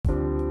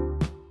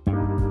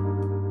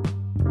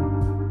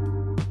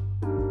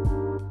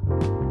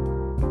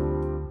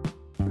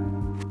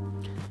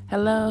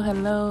Hello,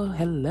 hello,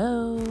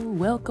 hello.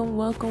 Welcome,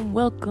 welcome,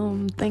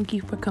 welcome. Thank you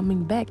for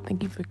coming back.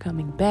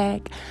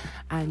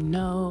 I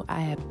know I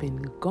have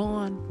been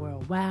gone for a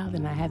while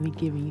and I haven't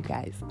given you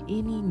guys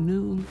any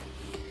new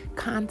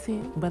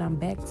content, but I'm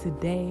back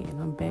today and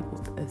I'm back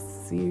with a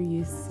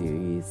serious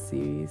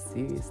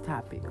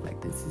topic. Like,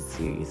 this is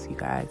serious, you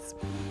guys.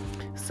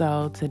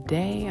 So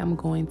today I'm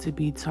going to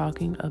be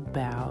talking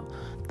about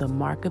the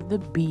mark of the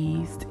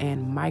beast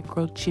and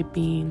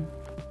microchipping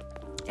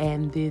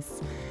and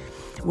this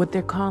what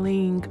they're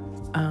calling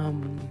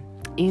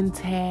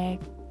NTAG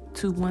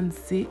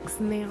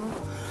 216 now,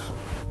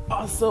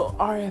 also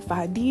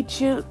RFID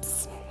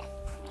chips.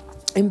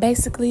 And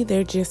basically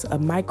they're just a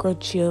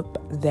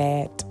microchip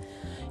that,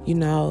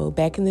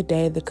 back in the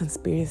day, the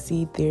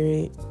conspiracy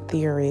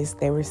theorists,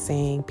 they were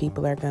saying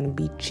people are going to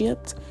be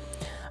chipped.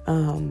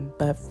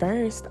 But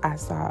first I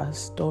saw a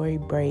story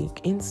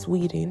break in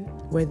Sweden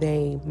where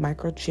they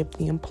microchipped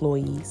the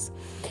employees,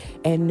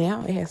 and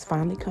now it has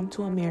finally come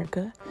to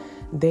America.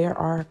 There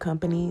are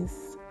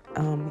companies,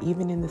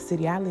 even in the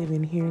city I live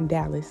in here in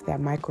Dallas, that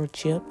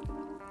microchip.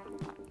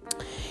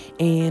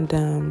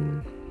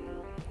 And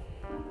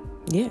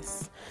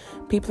yes,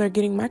 people are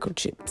getting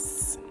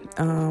microchips.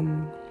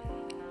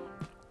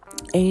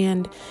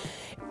 And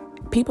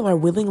people are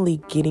willingly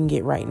getting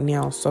it right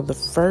now. So the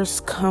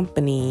first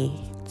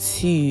company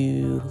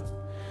to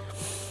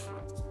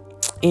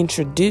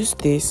introduce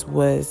this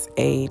was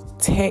a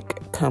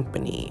tech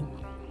company.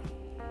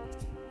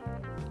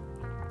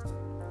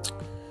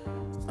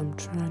 I'm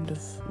trying to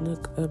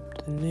look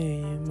up the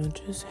name. I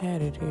just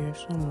had it here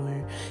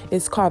somewhere.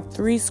 It's called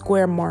 3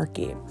 Square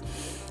Market.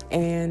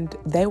 And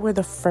they were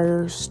the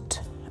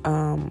first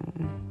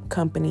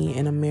company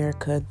in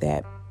America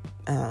that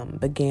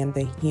began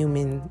the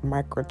human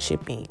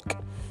microchipping.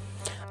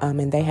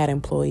 And they had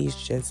employees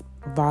just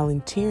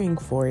volunteering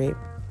for it.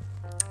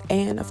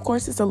 And of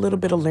course, it's a little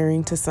bit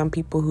alluring to some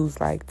people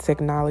who's like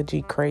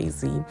technology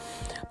crazy,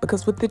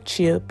 because with the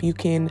chip, you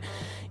can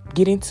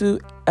get into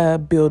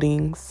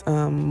buildings,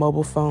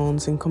 mobile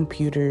phones and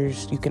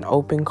computers. You can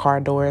open car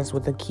doors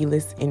with a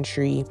keyless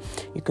entry.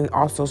 You can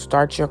also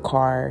start your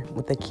car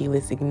with a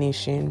keyless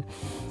ignition.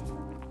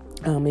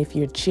 If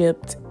you're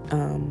chipped,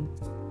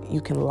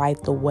 you can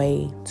light the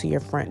way to your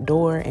front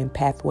door and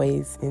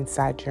pathways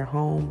inside your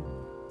home.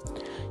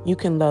 You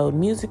can load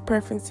music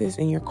preferences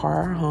in your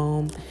car or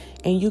home,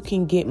 and you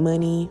can get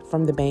money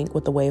from the bank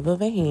with a wave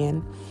of a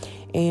hand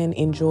and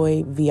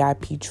enjoy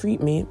VIP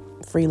treatment,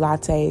 free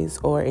lattes,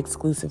 or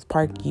exclusive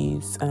park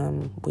use,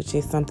 which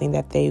is something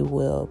that they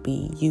will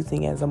be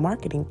using as a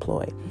marketing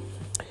ploy.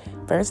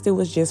 First, it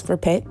was just for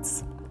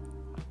pets.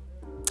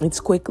 It's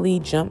quickly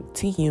jumped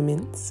to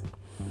humans.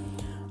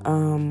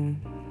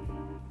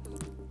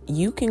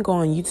 You can go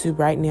on YouTube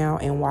right now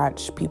and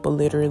watch people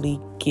literally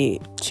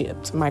get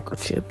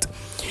microchipped.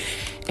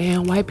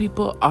 And white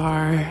people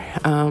are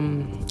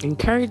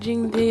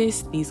encouraging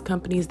this. These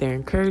companies, they're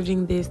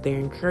encouraging this. They're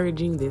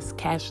encouraging this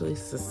cashless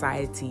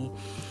society,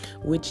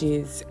 which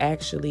is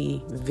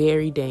actually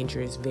very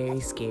dangerous, very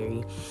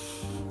scary.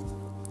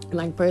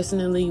 Like,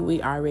 personally,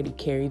 we already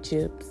carry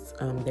chips.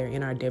 They're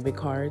in our debit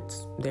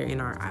cards. They're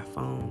in our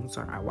iPhones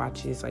or our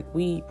watches. Like,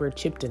 we were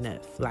chipped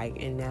enough.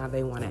 And now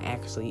they want to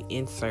actually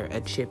insert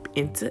a chip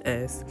into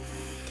us.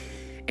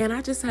 And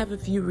I just have a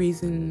few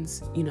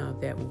reasons,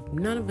 that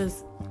none of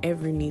us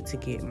ever need to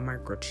get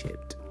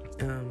microchipped.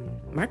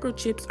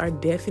 Microchips are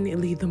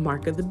definitely the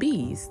mark of the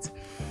beast.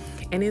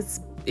 And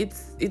it's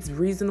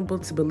reasonable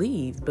to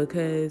believe,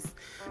 because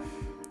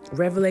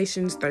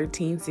Revelations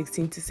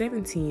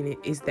 13:16-17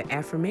 is the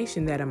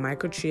affirmation that a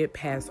microchip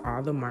has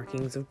all the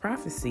markings of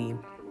prophecy.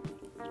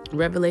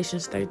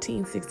 Revelations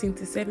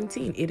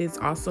 13:16-17, it is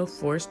also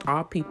forced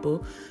all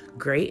people,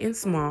 great and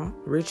small,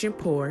 rich and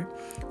poor,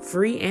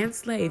 free and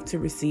slave, to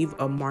receive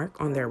a mark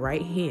on their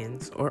right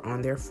hands or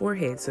on their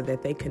foreheads, so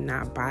that they could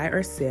not buy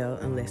or sell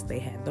unless they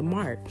had the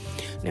mark.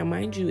 Now,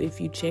 mind you,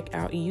 if you check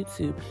out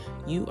YouTube,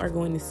 you are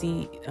going to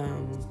see,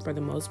 for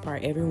the most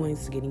part,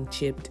 everyone's getting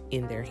chipped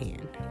in their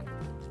hand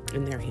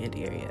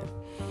area.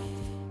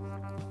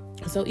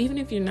 So even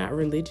if you're not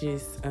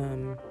religious,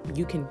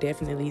 you can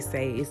definitely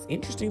say it's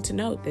interesting to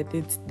note that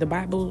the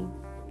Bible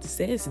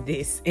says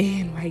this,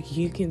 and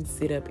you can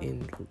sit up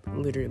and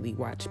literally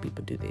watch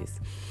people do this.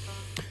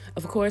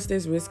 Of course,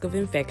 there's risk of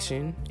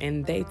infection,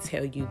 and they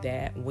tell you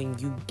that when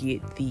you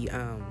get the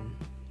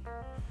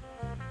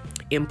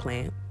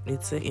implant.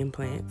 It's an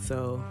implant,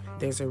 so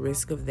there's a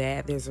risk of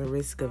that. There's a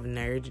risk of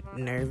nerve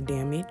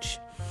damage.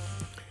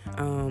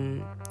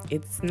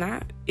 It's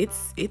not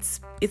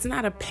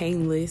a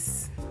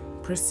painless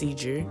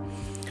procedure.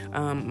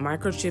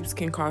 Microchips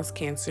can cause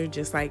cancer,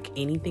 just like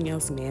anything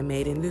else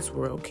man-made in this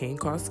world can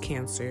cause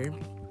cancer.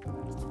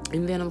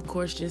 And then, of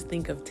course, just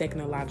think of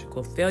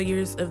technological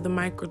failures of the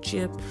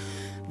microchip.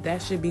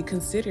 That should be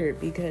considered,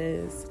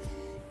 because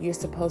you're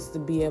supposed to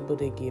be able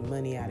to get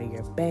money out of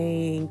your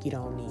bank. You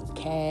don't need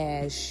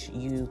cash.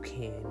 You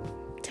can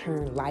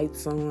turn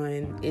lights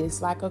on.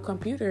 It's like a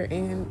computer,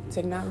 and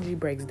technology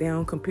breaks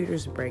down.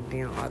 Computers break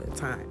down all the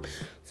time.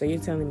 So you're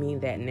telling me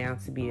that now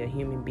to be a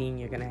human being,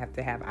 you're going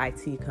to have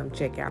IT come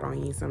check out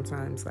on you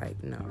sometimes?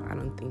 Like, no, I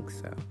don't think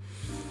so.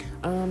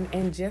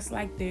 And just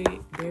like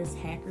there's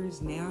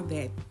hackers now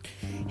that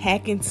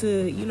hack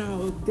into,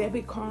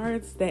 debit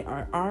cards that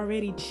are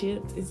already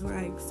chipped. It's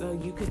like, so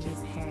you could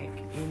just hack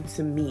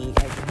into me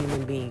as a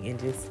human being and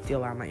just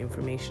steal all my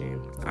information.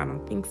 I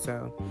don't think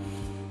so.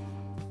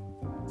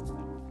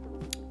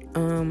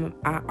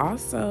 I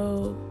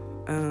also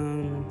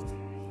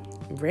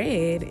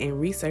read and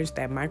researched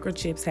that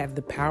microchips have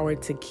the power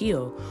to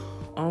kill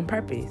on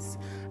purpose.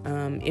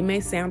 It may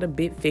sound a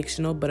bit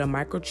fictional, but a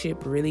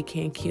microchip really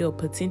can kill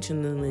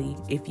potentially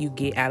if you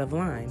get out of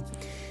line.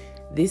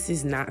 This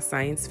is not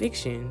science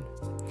fiction.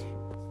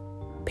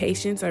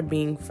 Patents are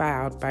being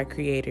filed by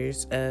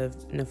creators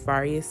of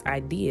nefarious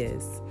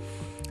ideas.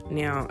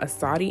 Now, a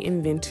Saudi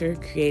inventor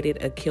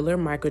created a killer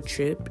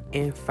microchip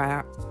and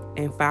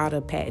filed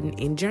a patent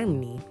in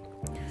Germany.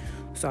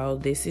 So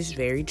this is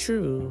very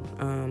true.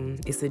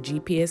 It's a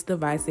GPS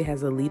device that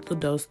has a lethal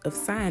dose of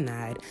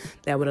cyanide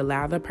that would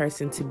allow the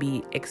person to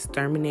be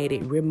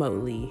exterminated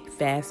remotely,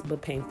 fast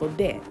but painful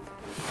death.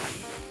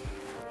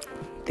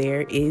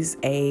 There is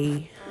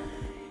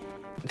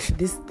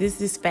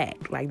this is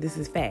fact. Like, this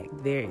is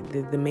fact.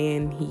 The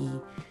man, he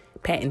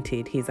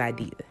patented his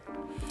idea.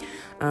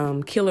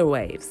 Killer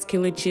waves.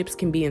 Killer chips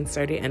can be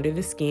inserted under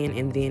the skin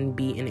and then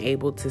be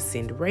enabled to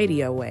send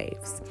radio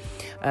waves.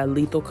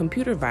 Lethal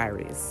computer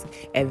virus.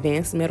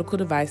 Advanced medical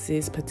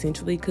devices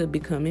potentially could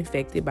become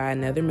infected by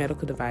another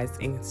medical device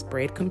and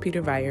spread computer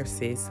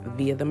viruses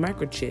via the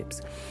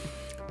microchips.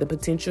 The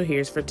potential here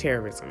is for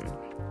terrorism.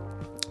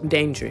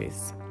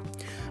 Dangerous.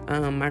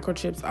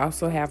 Microchips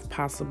also have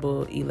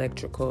possible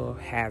electrical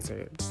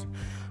hazards.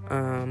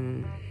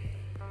 And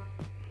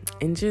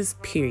just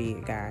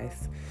period,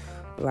 guys.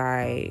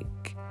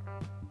 Like,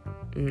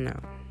 no.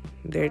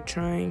 They're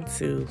trying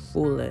to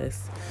fool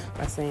us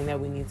by saying that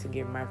we need to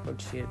get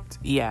microchipped.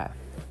 Yeah.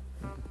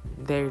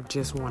 They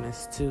just want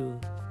us to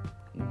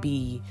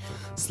be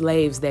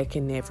slaves that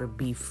can never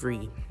be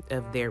free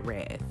of their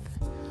wrath.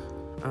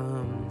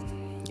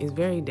 It's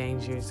very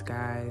dangerous,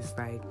 guys.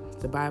 Like,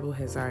 the Bible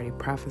has already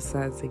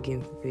prophesied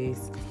against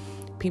this.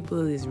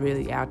 People is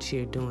really out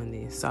here doing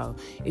this. So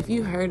if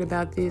you heard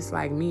about this,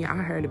 like me, I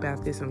heard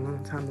about this a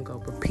long time ago,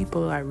 but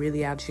people are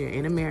really out here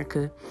in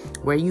America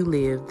where you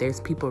live. There's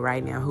people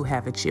right now who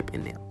have a chip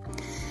in them,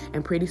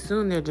 and pretty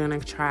soon they're gonna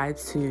try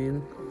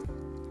to,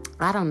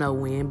 I don't know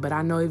when, but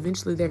I know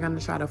eventually they're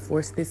gonna try to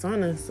force this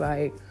on us.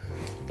 Like,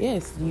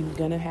 yes, you're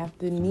gonna have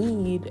to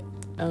need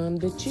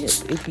the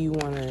chip if you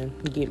want to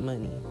get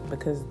money,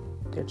 because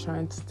they're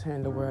trying to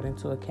turn the world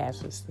into a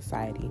cashless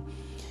society.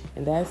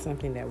 And that's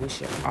something that we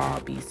should all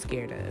be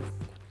scared of.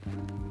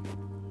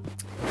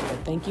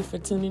 But thank you for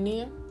tuning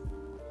in.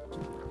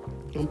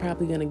 I'm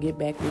probably going to get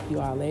back with you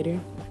all later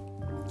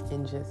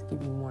and just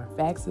give you more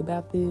facts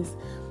about this.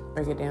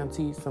 Break it down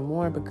to you some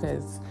more,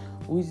 because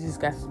we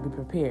just got to be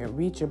prepared.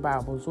 Read your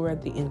Bibles. We're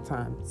at the end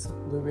times.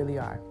 We really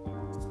are.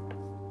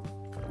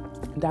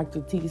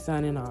 Dr. T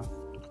signing off.